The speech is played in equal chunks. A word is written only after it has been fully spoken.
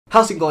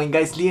How's it going,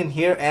 guys? Lian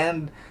here,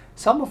 and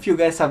some of you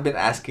guys have been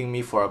asking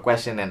me for a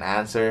question and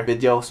answer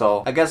video,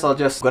 so I guess I'll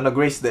just gonna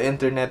grace the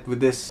internet with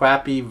this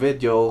crappy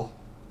video.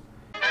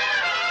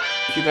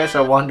 If you guys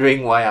are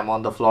wondering why I'm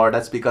on the floor,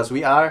 that's because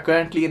we are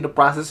currently in the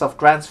process of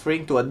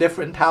transferring to a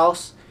different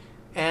house,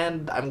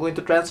 and I'm going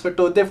to transfer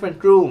to a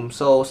different room.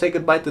 So say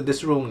goodbye to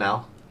this room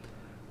now.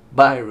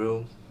 Bye,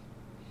 room.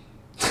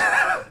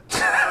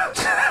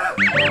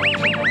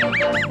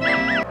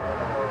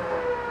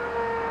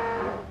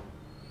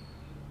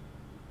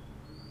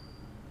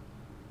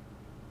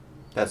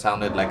 That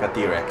sounded like a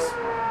T-Rex.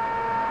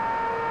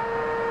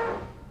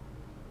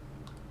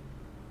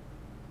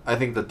 I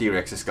think the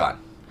T-Rex is gone.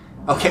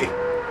 Okay.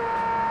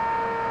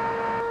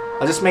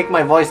 I'll just make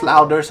my voice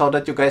louder so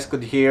that you guys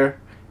could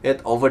hear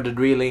it over the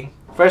drilling.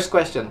 First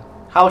question.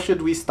 How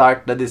should we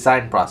start the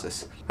design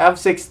process? I have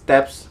 6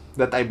 steps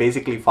that I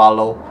basically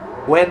follow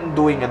when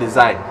doing a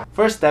design.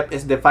 First step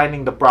is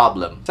defining the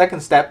problem.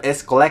 Second step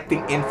is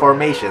collecting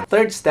information.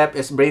 Third step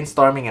is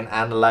brainstorming and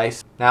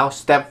analyze. Now,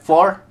 step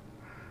 4.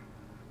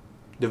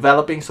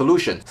 Developing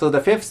solutions. So the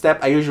 5th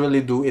step I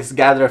usually do is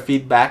gather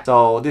feedback.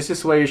 So this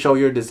is where you show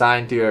your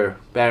design to your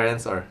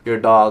parents or your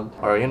dog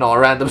or a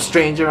random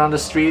stranger on the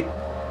street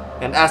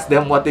and ask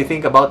them what they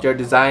think about your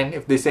design.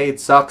 If they say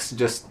it sucks,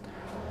 just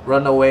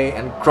run away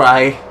and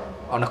cry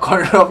on a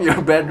corner of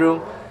your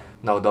bedroom.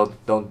 No,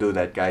 don't do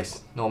that,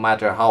 guys. No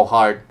matter how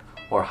hard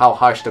or how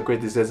harsh the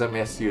criticism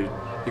is, you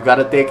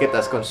gotta take it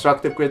as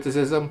constructive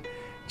criticism,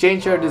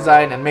 change your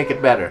design and make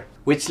it better.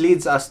 Which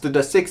leads us to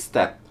the 6th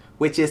step,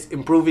 which is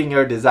improving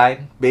your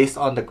design based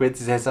on the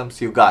criticisms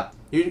you got.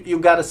 You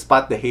gotta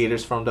spot the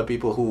haters from the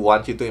people who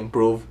want you to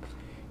improve.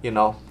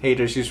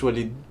 Haters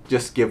usually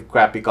just give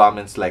crappy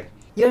comments like,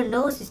 "Your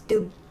nose is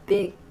too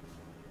big."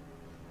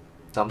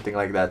 Something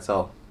like that.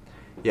 So,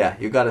 yeah,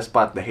 you gotta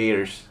spot the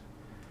haters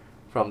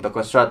from the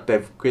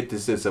constructive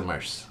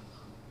criticismers.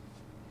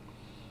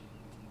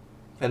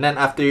 And then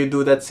after you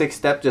do that 6th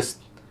step,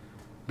 just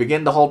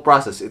begin the whole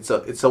process.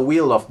 It's a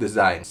wheel of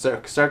design,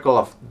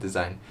 circle of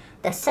design.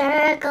 The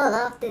circle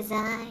of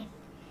design.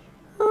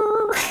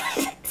 Ooh.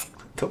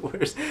 The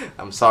worst.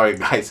 I'm sorry,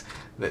 guys.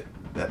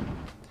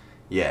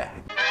 Yeah.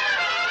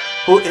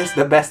 Who is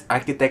the best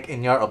architect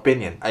in your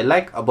opinion? I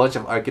like a bunch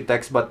of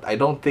architects, but I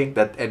don't think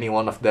that any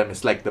one of them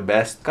is like the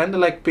best. Kind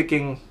of like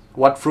picking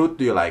what fruit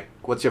do you like?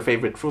 What's your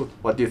favorite fruit?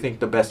 What do you think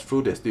the best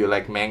fruit is? Do you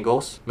like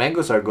mangoes?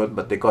 Mangoes are good,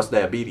 but they cause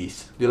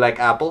diabetes. Do you like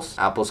apples?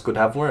 Apples could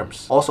have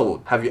worms.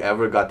 Also, have you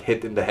ever got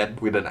hit in the head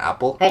with an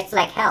apple? Hurts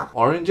like hell.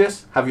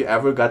 Oranges? Have you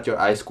ever got your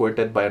eye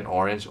squirted by an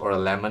orange or a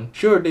lemon?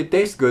 Sure, they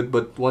taste good,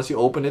 but once you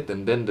open it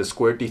and then the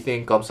squirty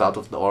thing comes out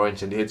of the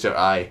orange and hits your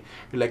eye,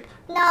 you're like,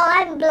 "No,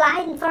 I'm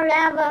blind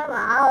forever."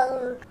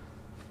 Oh.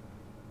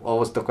 What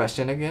was the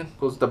question again?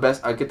 Who's the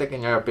best architect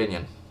in your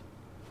opinion?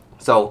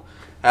 So,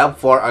 I have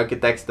 4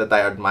 architects that I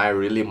admire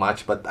really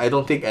much, but I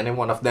don't think any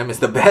one of them is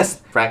the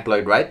best. Frank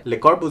Lloyd Wright, Le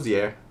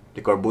Corbusier.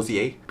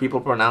 People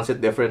pronounce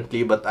it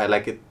differently, but I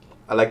like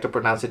to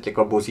pronounce it Le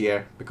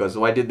Corbusier because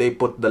why did they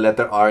put the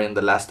letter R in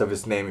the last of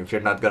his name if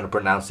you're not gonna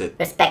pronounce it?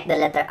 Respect the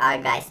letter R,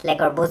 guys. Le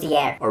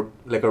Corbusier. Or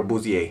Le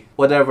Corbusier.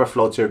 Whatever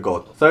floats your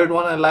goat. Third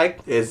one I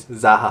like is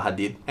Zaha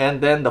Hadid. And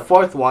then the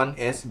 4th one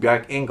is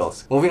Bjarke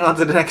Ingels. Moving on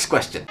to the next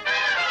question.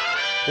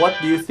 What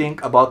do you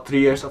think about 3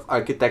 years of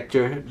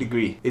architecture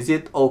degree? Is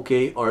it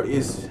okay or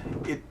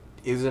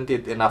isn't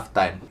it enough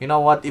time? You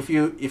know what? If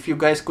you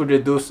guys could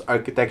reduce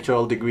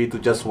architectural degree to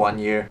just 1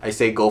 year, I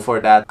say go for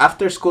that.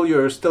 After school,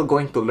 you're still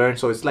going to learn,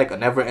 so it's like a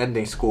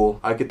never-ending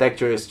school.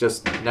 Architecture is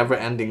just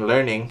never-ending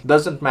learning.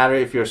 Doesn't matter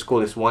if your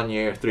school is 1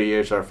 year, 3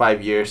 years, or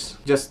 5 years.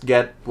 Just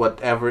get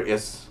whatever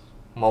is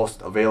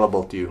most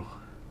available to you.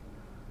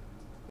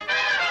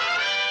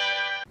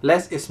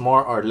 Less is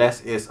more or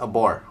less is a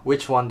bore.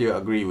 Which one do you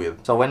agree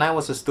with? So when I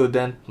was a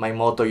student, my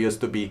motto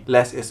used to be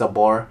less is a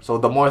bore. So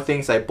the more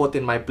things I put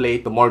in my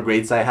plate, the more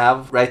grades I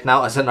have. Right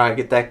now as an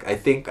architect, I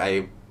think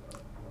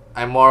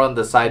I'm more on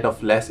the side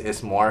of less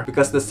is more.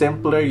 Because the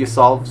simpler you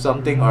solve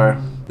something or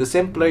the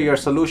simpler your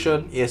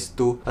solution is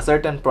to a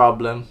certain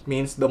problem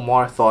means the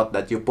more thought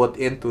that you put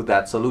into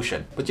that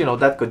solution. But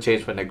that could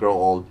change when I grow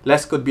old.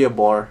 Less could be a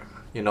bore,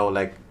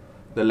 like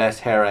the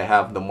less hair I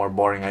have, the more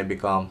boring I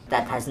become.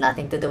 That has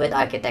nothing to do with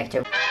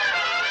architecture.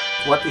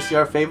 What is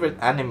your favorite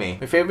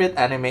anime? My favorite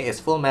anime is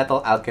Full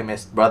Metal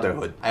Alchemist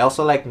Brotherhood. I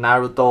also like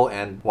Naruto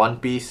and One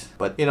Piece,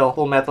 but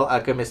Full Metal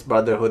Alchemist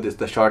Brotherhood is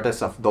the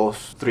shortest of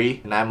those 3,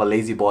 and I'm a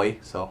lazy boy,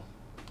 so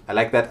I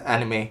like that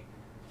anime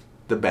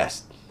the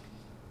best.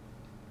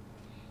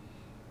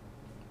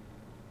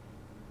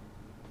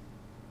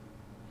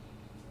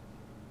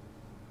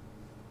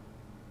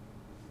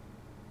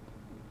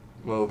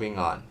 Moving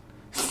on.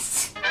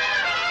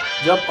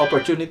 Job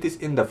opportunities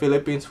in the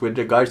Philippines with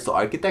regards to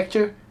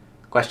architecture?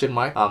 Question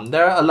mark.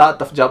 There are a lot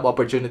of job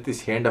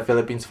opportunities here in the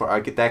Philippines for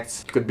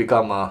architects. You could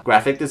become a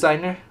graphic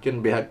designer, you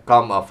can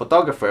become a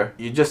photographer.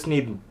 You just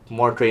need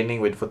more training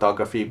with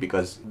photography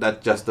because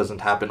that just doesn't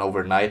happen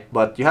overnight.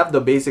 But you have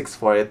the basics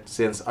for it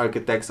since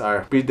architects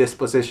are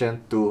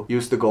predispositioned to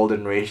use the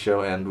golden ratio,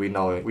 and we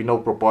know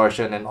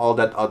proportion and all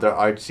that other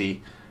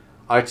artsy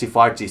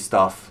artsy-fartsy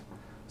stuff.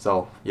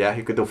 So yeah,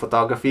 you could do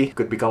photography, you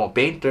could become a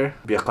painter,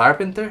 be a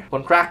carpenter,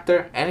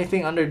 contractor,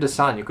 anything under the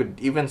sun. You could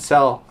even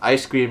sell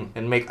ice cream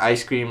and make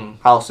ice cream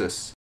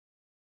houses.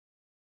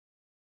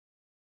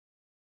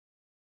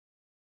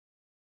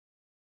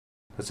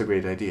 That's a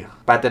great idea.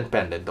 Patent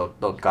pending.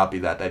 Don't copy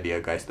that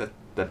idea, guys.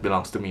 That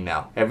belongs to me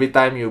now. Every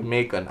time you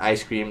make an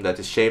ice cream that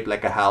is shaped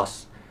like a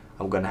house,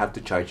 I'm gonna have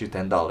to charge you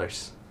 $10.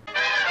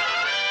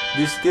 Do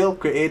you still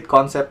create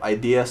concept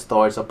ideas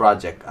towards a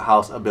project, a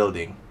house, a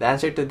building? The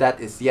answer to that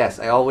is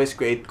yes. I always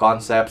create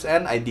concepts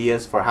and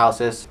ideas for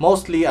houses.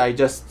 Mostly, I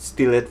just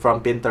steal it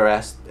from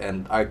Pinterest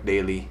and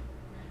ArcDaily.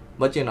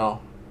 But you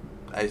know,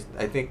 I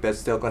think that's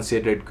still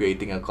considered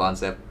creating a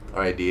concept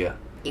or idea.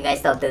 You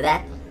guys don't do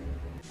that?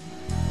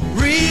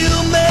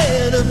 Real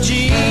man of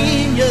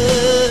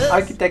genius.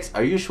 Architects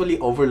are usually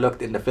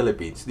overlooked in the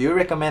Philippines. Do you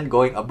recommend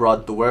going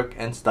abroad to work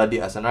and study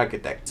as an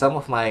architect? Some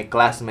of my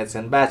classmates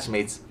and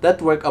batchmates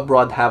that work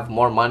abroad have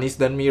more monies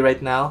than me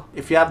right now.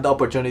 If you have the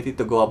opportunity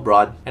to go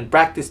abroad and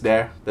practice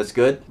there, that's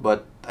good.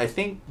 But I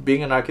think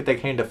being an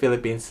architect here in the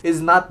Philippines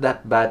is not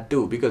that bad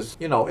too, because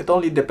you know, it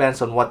only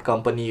depends on what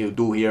company you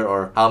do here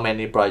or how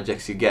many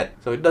projects you get.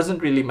 So it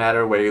doesn't really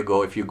matter where you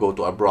go if you go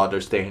to abroad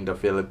or stay in the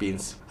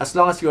Philippines. As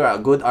long as you are a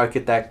good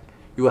architect,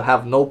 you will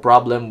have no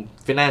problem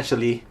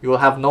financially. You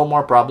will have no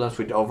more problems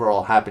with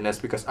overall happiness,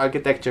 because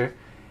architecture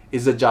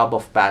is a job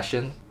of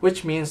passion,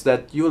 which means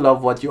that you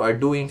love what you are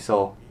doing.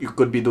 So you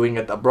could be doing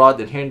it abroad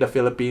and here in the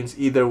Philippines.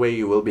 Either way,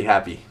 you will be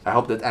happy. I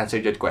hope that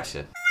answered your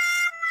question.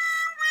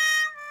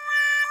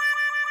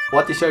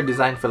 What is your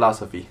design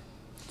philosophy?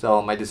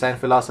 So my design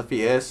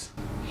philosophy is,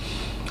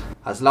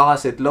 as long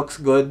as it looks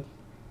good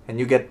and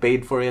you get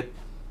paid for it,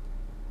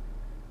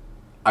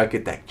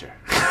 architecture.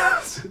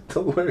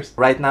 The worst.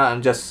 Right now,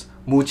 I'm just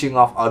mooching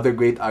off other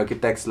great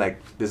architects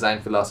like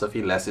design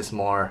philosophy, less is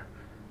more.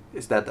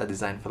 Is that a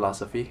design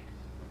philosophy?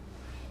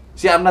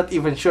 See, I'm not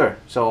even sure,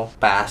 so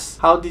pass.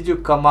 How did you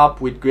come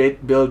up with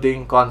great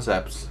building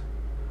concepts?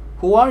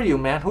 Who are you,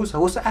 man? Who's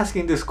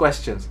asking these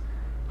questions?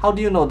 How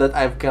do you know that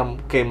I've come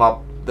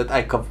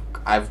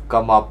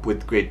up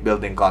with great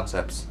building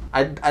concepts?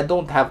 I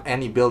don't have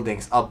any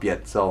buildings up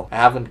yet, so I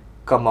haven't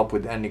come up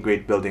with any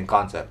great building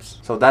concepts.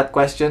 So that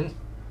question,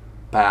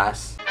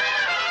 pass.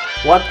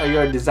 What are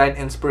your design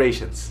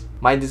inspirations?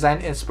 My design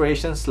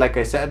inspirations, like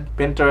I said,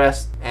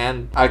 Pinterest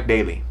and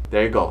ArcDaily.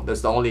 There you go. That's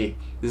the only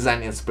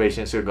design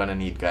inspirations you're gonna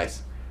need,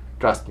 guys.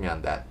 Trust me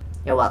on that.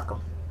 You're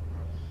welcome.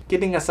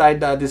 Kidding aside,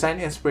 the design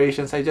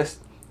inspirations, I just,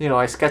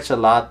 I sketch a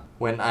lot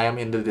when I am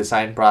in the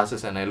design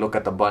process and I look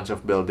at a bunch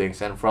of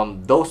buildings, and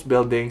from those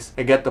buildings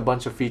I get a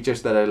bunch of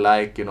features that I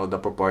like. The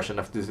proportion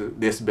of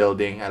this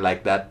building, I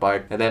like that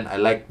part, and then I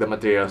like the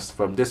materials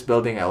from this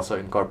building. I also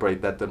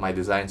incorporate that to my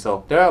design.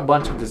 So there are a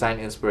bunch of design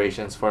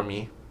inspirations for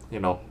me.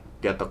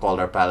 Get the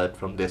color palette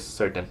from this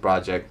certain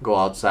project, go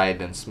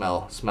outside and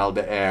smell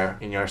the air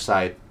in your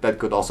site. That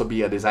could also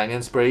be a design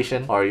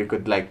inspiration. Or you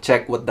could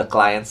check what the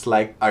clients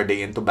like. Are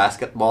they into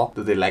basketball?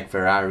 Do they like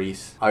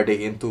Ferraris? Are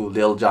they into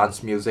Lil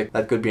Jon's music?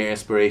 That could be an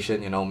inspiration.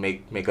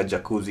 Make a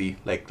jacuzzi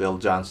like Lil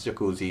Jon's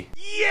jacuzzi.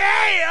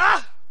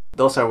 Yeah!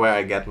 Those are where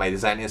I get my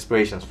design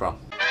inspirations from.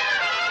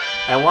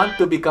 I want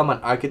to become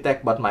an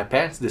architect, but my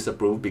parents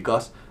disapprove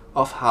because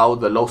of how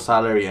the low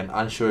salary and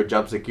unsure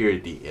job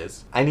security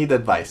is. I need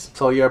advice.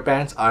 So your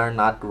parents are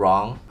not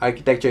wrong.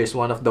 Architecture is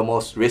one of the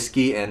most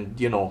risky and,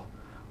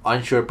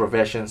 unsure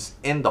professions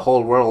in the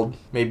whole world.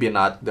 Maybe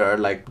not. There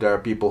are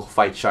people who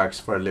fight sharks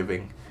for a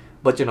living.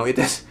 But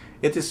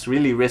it is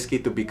really risky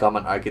to become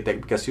an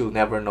architect, because you'll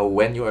never know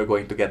when you are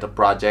going to get a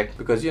project,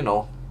 because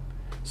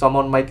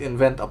someone might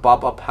invent a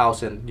pop-up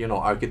house and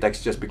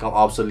architects just become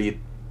obsolete.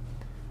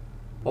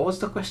 What was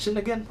the question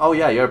again? Oh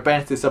yeah, your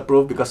parents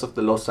disapprove because of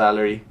the low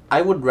salary.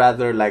 I would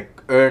rather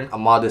earn a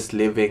modest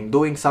living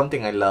doing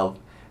something I love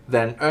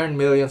than earn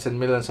millions and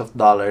millions of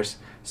dollars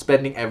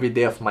spending every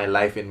day of my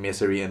life in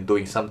misery and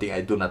doing something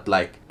I do not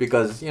like.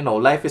 Because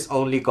life is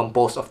only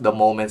composed of the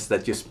moments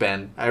that you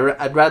spend.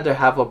 I'd rather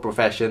have a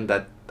profession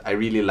that I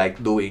really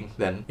like doing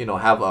than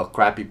have a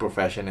crappy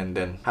profession and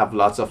then have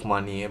lots of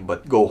money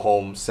but go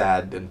home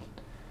sad and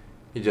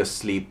you just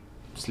sleep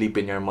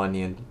in your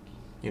money and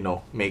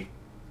make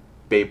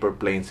paper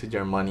planes with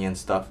your money and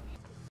stuff.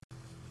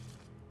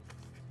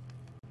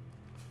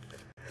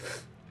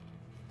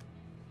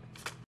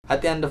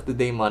 At the end of the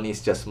day, money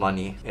is just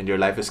money and your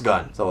life is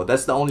gone. So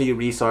that's the only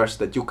resource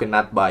that you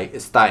cannot buy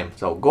is time.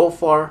 So go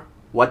for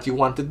what you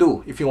want to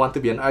do. If you want to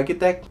be an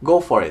architect,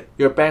 go for it.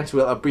 Your parents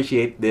will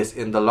appreciate this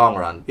in the long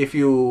run. If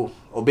you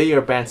obey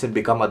your parents and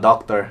become a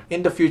doctor,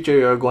 in the future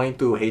you're going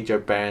to hate your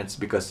parents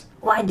because,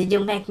 why did you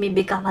make me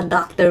become a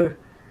doctor?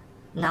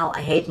 Now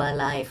I hate my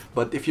life.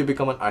 But if you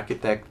become an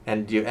architect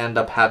and you end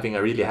up having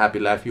a really happy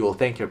life, you will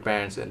thank your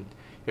parents and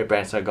your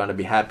parents are gonna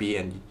be happy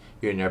and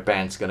you and your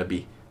parents gonna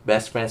be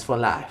best friends for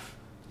life.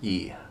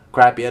 Yeah.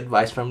 Crappy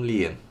advice from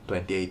Leon,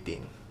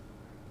 2018.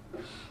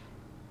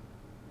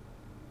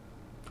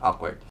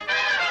 Awkward.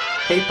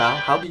 Hey pal,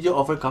 how did you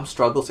overcome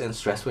struggles and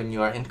stress when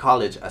you are in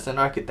college as an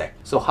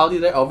architect? So how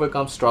did I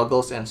overcome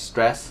struggles and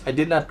stress? I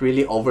did not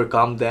really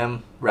overcome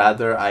them,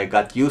 rather I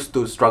got used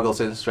to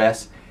struggles and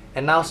stress.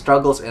 And now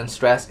struggles and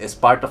stress is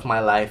part of my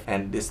life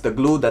and is the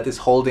glue that is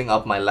holding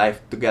up my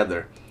life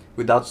together.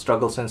 Without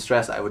struggles and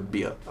stress, I would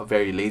be a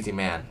very lazy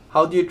man.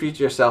 How do you treat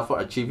yourself for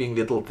achieving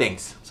little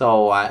things?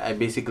 So I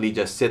basically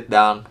just sit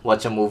down,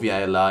 watch a movie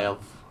I love,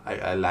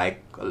 I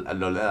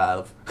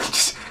love.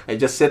 I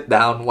just sit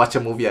down, watch a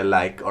movie I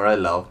like or I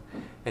love,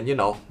 and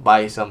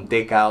buy some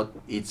takeout,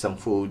 eat some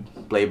food,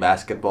 play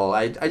basketball.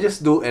 I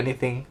just do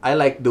anything I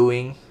like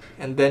doing,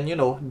 and then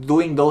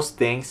doing those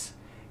things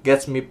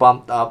gets me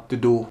pumped up to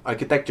do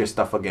architecture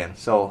stuff again.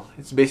 So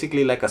it's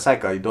basically like a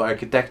cycle. I do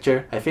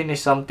architecture, I finish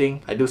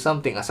something, I do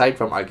something aside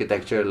from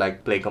architecture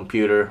like play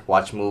computer,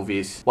 watch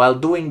movies. While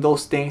doing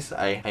those things,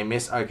 I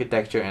miss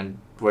architecture and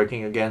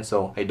working again,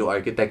 so I do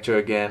architecture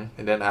again,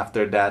 and then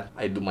after that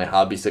I do my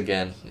hobbies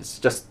again. It's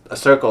just a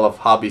circle of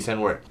hobbies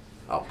and work.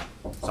 Oh,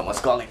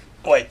 someone's calling.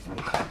 Wait.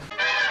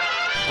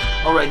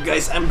 Alright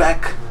guys, I'm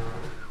back.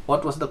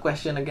 What was the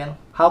question again?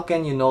 How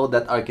can you know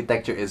that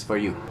architecture is for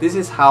you? This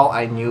is how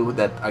I knew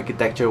that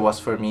architecture was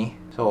for me.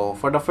 So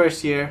for the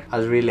first year, I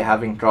was really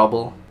having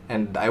trouble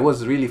and I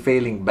was really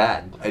failing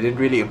bad. I didn't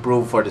really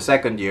improve for the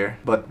second year,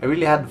 but I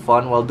really had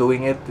fun while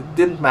doing it. It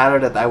didn't matter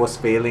that I was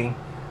failing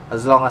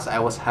as long as I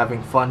was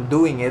having fun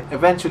doing it.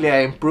 Eventually I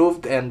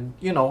improved and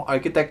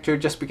architecture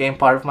just became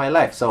part of my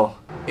life. So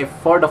if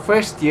for the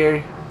first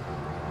year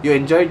you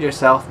enjoyed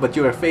yourself but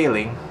you were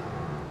failing,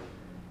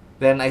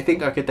 then I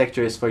think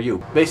architecture is for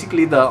you.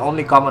 Basically, the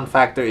only common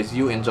factor is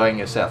you enjoying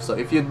yourself. So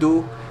if you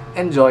do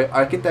enjoy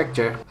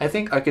architecture, I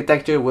think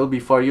architecture will be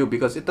for you,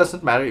 because it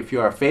doesn't matter if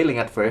you are failing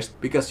at first,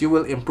 because you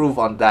will improve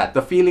on that.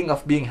 The feeling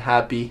of being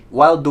happy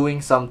while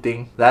doing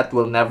something, that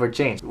will never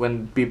change.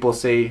 When people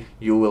say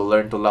you will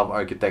learn to love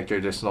architecture,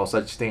 there's no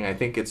such thing. I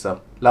think it's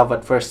a love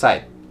at first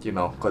sight,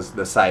 because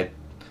the site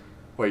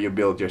where you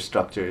build your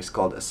structure is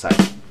called a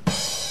site.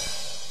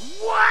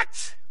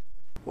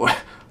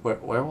 What?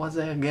 Where was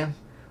I again?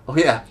 Oh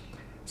yeah,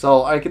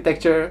 so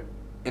architecture,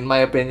 in my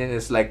opinion,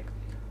 is like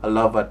a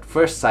love at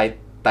first sight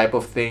type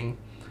of thing.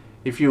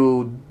 If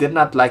you did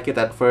not like it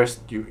at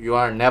first, you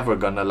are never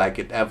gonna like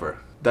it ever.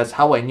 That's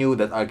how I knew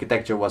that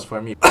architecture was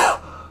for me.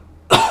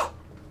 Oh,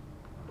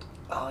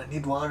 I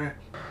need water.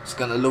 Just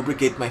gonna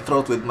lubricate my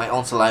throat with my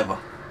own saliva.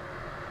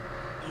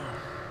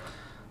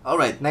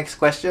 Alright, next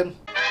question.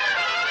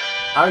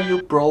 Are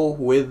you pro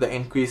with the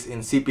increase in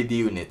CPD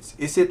units?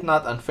 Is it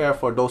not unfair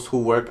for those who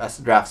work as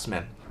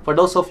draftsmen? For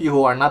those of you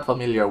who are not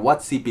familiar what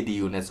CPD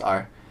units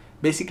are,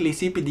 basically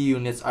CPD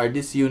units are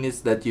these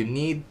units that you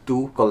need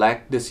to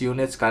collect. These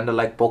units kind of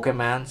like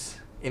Pokemons.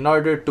 In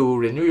order to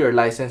renew your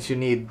license, you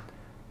need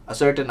a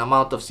certain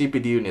amount of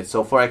CPD units.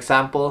 So for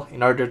example,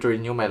 in order to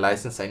renew my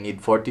license, I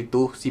need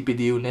 42 CPD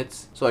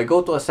units. So I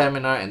go to a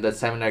seminar and that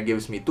seminar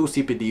gives me 2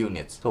 CPD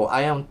units. So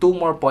I am 2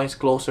 more points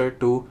closer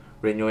to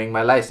renewing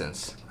my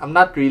license. I'm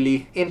not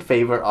really in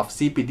favor of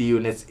CPD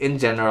units in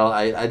general.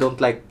 I don't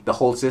like the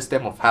whole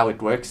system of how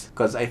it works,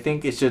 because I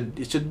think it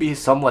should be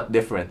somewhat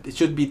different. It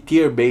should be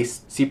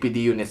tier-based CPD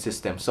unit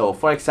system. So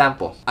for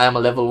example, I am a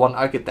level 1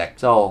 architect.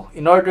 So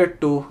in order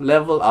to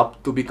level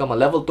up to become a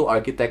level 2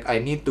 architect, I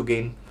need to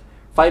gain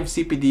 5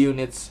 CPD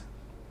units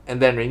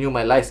and then renew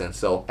my license.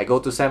 So I go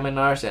to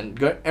seminars and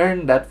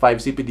earn that 5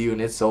 CPD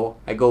units. So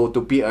I go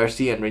to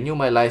PRC and renew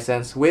my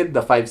license with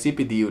the 5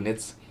 CPD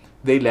units.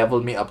 They level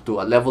me up to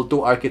a level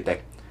 2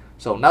 architect.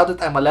 So now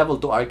that I'm a level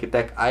 2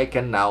 architect, I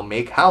can now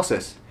make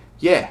houses.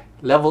 Yeah,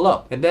 level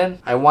up. And then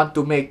I want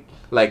to make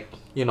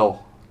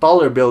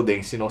taller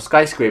buildings,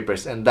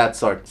 skyscrapers and that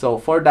sort. So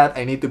for that,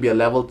 I need to be a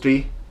level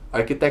 3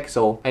 architect.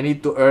 So I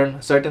need to earn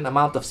a certain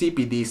amount of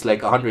CPDs,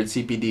 like 100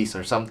 CPDs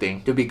or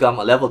something, to become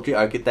a level 3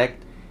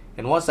 architect.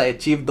 And once I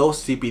achieve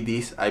those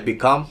CPDs, I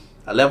become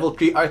a level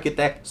 3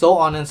 architect, so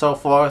on and so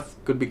forth.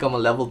 Could become a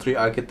level 3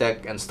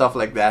 architect and stuff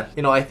like that.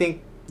 I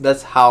think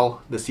that's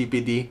how the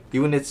CPD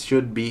units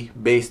should be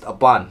based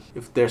upon.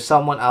 If there's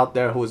someone out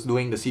there who's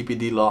doing the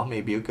CPD law,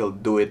 maybe you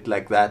could do it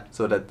like that,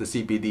 so that the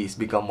CPDs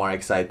become more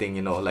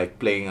exciting, like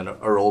playing a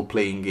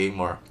role-playing game,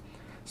 or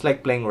it's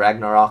like playing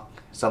Ragnarok,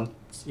 some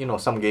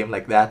game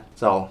like that.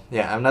 So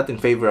yeah, I'm not in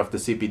favor of the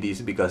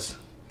CPDs because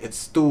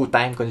it's too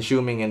time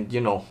consuming, and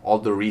all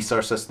the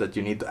resources that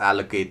you need to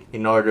allocate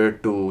in order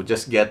to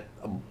just get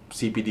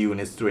CPD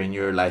units to renew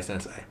your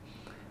license.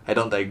 I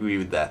don't agree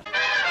with that.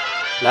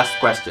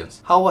 Last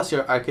questions. How was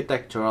your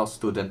architectural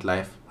student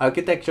life?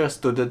 Architectural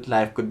student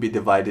life could be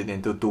divided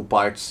into 2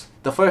 parts.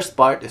 The first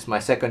part is my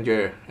second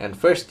year and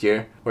first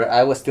year, where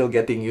I was still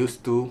getting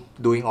used to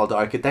doing all the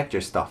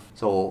architecture stuff.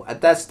 So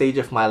at that stage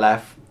of my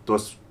life, it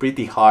was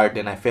pretty hard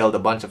and I failed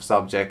a bunch of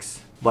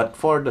subjects. But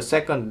for the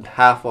second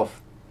half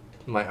of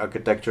my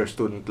architecture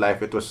student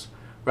life, it was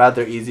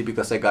rather easy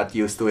because I got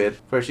used to it.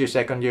 First year,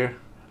 second year,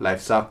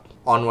 life sucked.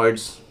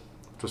 Onwards,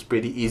 it was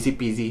pretty easy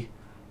peasy,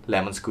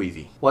 lemon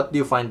squeezy. What do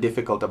you find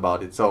difficult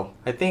about it? So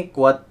I think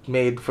what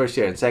made first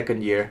year and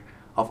second year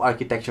of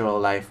architectural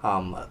life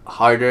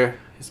harder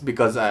It's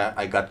because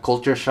I got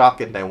culture shock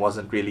and I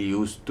wasn't really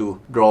used to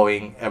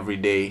drawing every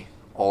day,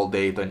 all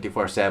day,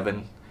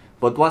 24/7.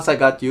 But once I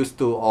got used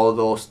to all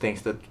those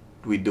things that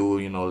we do,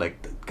 you know, like,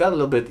 it got a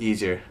little bit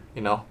easier,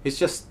 you know. It's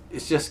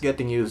just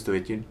getting used to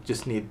it. You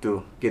just need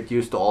to get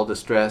used to all the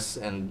stress,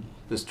 and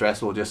the stress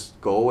will just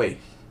go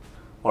away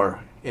or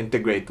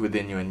integrate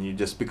within you, and you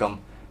just become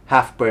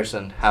half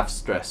person, half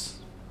stress.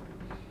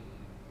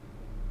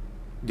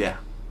 Yeah,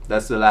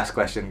 that's the last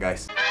question,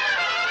 guys.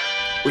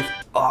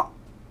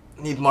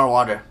 Need more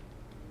water.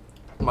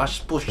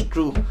 Must push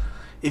through.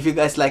 If you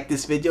guys like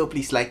this video,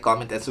 please like,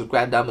 comment, and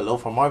subscribe down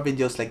below for more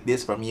videos like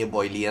this from me, your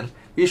boy Leon.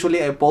 Usually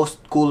I post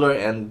cooler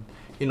and,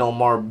 you know,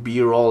 more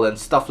b-roll and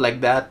stuff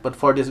like that, but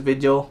for this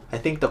video, I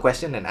think the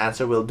question and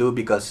answer will do,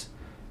 because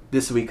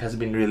this week has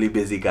been really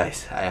busy,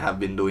 guys. I have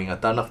been doing a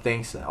ton of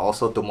things.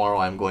 Also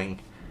tomorrow I'm going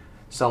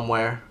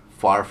somewhere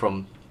far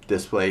from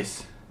this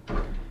place,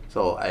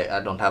 so I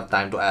don't have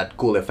time to add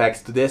cool effects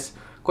to this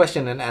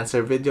question and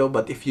answer video.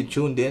 But if you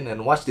tuned in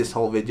and watched this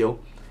whole video,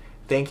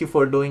 thank you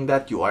for doing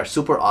that. You are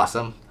super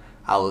awesome.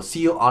 I will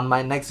see you on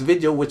my next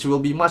video, which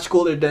will be much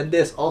cooler than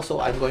this. Also,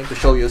 I'm going to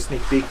show you a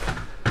sneak peek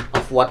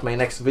of what my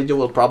next video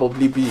will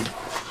probably be.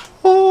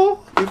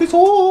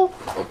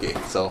 Okay,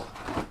 so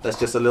that's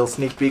just a little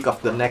sneak peek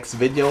of the next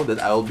video that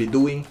I will be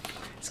doing.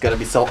 It's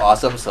gonna be so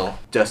awesome, so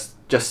just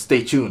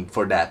stay tuned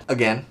for that.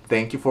 Again,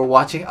 thank you for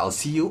watching. I'll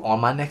see you on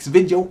my next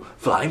video.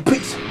 Flying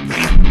peace.